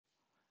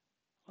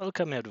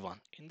Welcome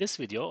everyone. In this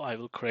video, I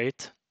will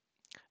create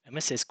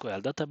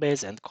MSSQL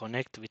database and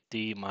connect with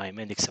my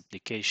Mendix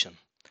application.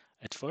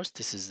 At first,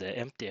 this is the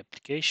empty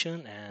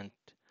application, and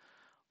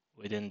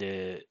within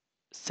the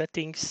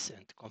settings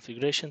and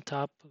configuration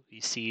tab,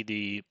 we see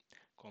the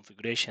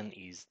configuration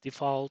is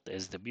default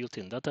as the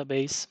built-in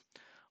database.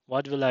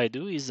 What will I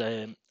do is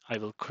I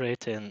will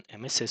create an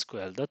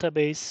MSSQL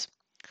database.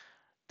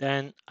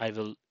 Then I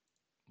will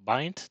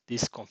bind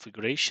this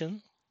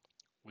configuration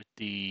with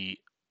the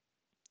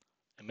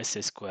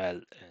MSSQL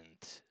and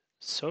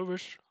server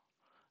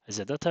as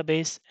a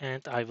database,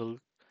 and I will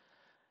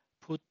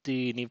put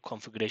the new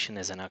configuration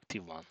as an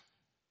active one.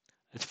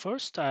 At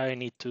first, I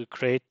need to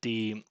create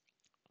the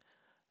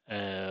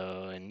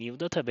new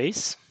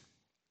database.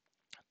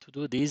 To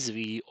do this,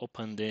 we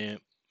open the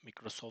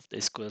Microsoft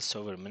SQL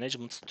Server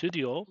Management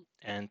Studio,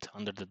 and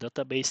under the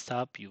database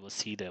tab, you will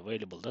see the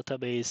available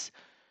database.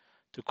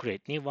 To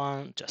create new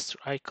one, just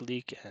right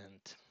click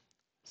and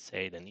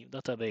say the new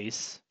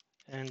database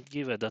and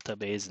give a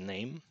database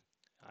name.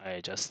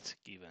 I just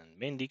give an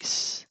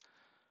Mendix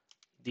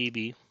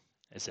DB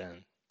as a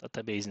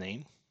database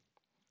name.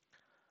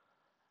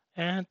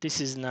 And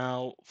this is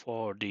now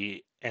for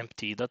the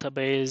empty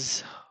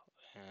database,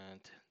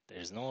 and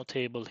there's no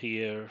table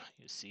here,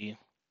 you see.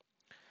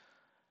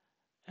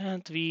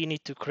 And we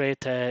need to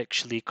create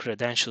actually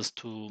credentials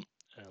to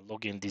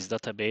log in this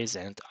database,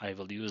 and I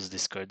will use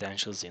these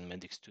credentials in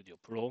Mendix Studio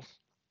Pro.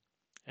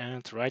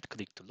 And right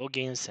click to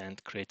logins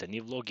and create a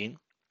new login.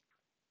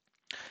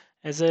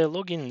 As a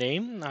login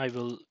name, I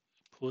will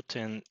put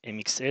an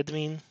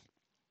MXadmin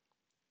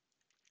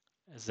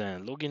as a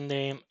login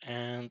name,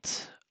 and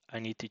I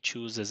need to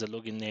choose as a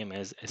login name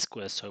as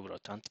SQL Server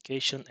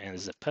Authentication, and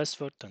as a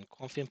password and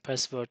confirm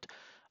password,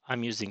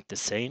 I'm using the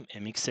same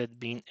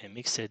MXadmin,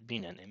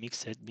 MXadmin, and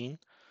MXadmin.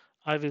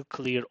 I will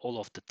clear all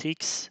of the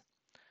ticks,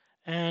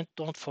 and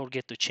don't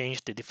forget to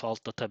change the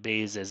default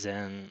database as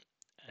an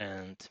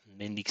and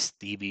Mendix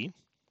DB.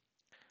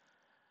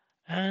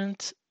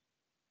 And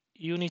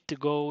you need to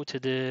go to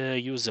the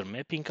user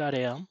mapping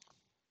area,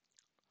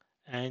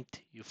 and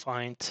you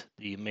find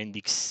the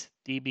Mendix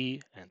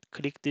DB and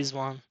click this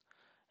one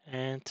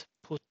and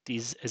put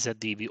this as a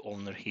DB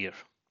owner here.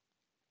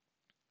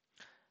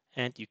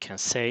 And you can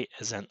say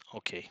as an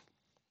OK.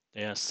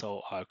 There,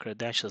 so our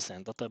credentials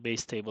and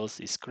database tables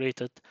is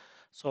created.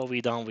 So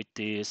we're done with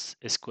this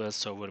SQL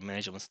Server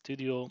Management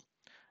Studio.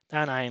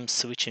 Then I'm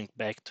switching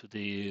back to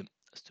the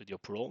Studio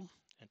Pro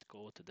and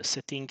go to the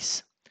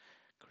settings,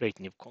 create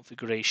new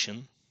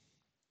configuration,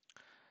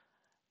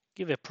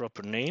 give a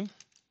proper name,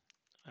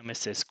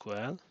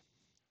 MSSQL,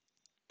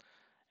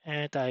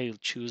 and I'll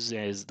choose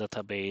as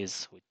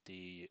database with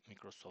the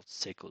Microsoft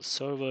SQL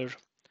Server,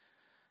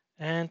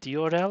 and the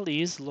URL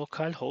is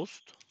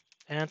localhost,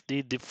 and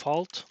the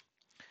default,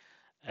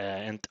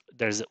 and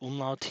there's a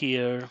umlaut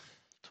here,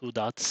 2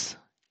 dots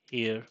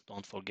here,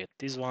 don't forget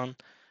this one,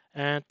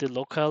 and the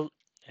local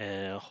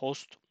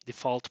host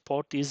default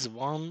port is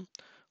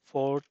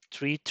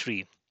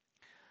 1433,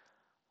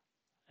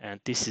 and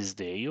this is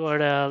the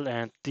URL,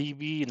 and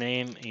DB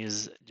name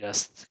is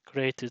just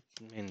created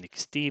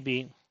Mendix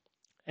DB,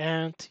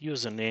 and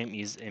username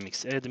is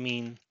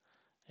mxadmin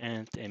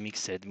and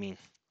mxadmin.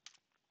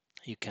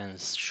 You can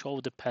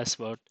show the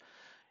password,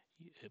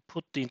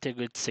 put the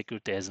integrated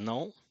security as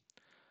no,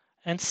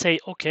 and say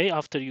OK.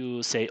 After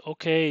you say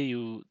OK,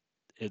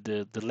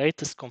 the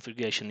latest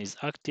configuration is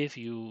active.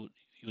 You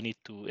need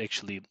to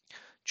actually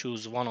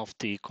choose one of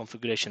the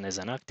configuration as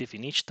an active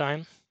in each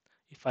time.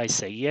 If I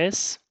say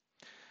yes,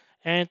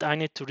 and I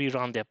need to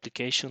rerun the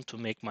application to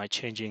make my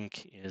changing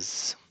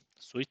is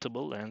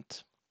suitable, and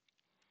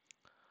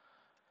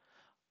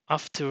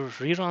after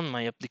rerun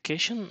my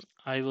application,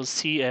 I will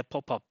see a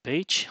pop-up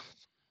page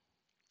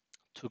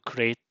to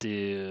create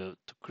the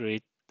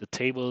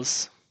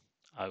tables.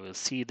 I will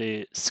see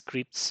the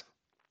scripts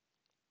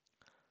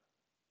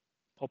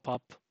pop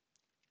up.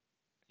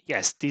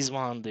 Yes, this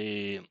one,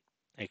 the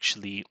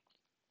actually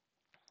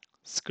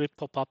script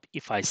pop up.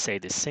 If I say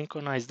the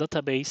synchronized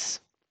database,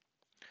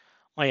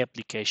 my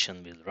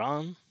application will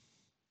run.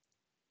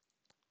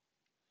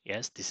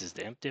 Yes, this is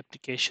the empty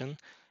application.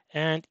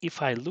 And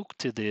if I look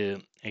to the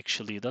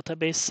actually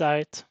database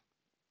site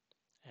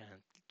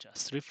and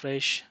just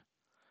refresh,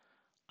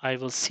 I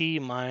will see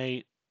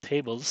my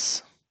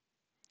tables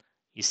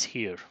is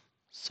here.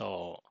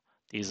 So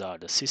these are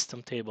the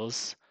system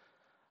tables.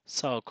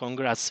 So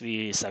congrats,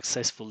 we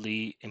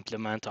successfully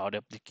implement our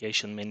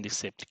application,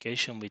 Mendix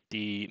application, with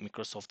the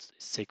Microsoft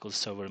SQL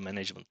Server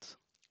Management,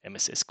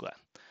 MSSQL.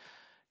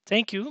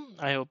 Thank you.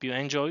 I hope you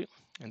enjoy,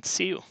 and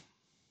see you.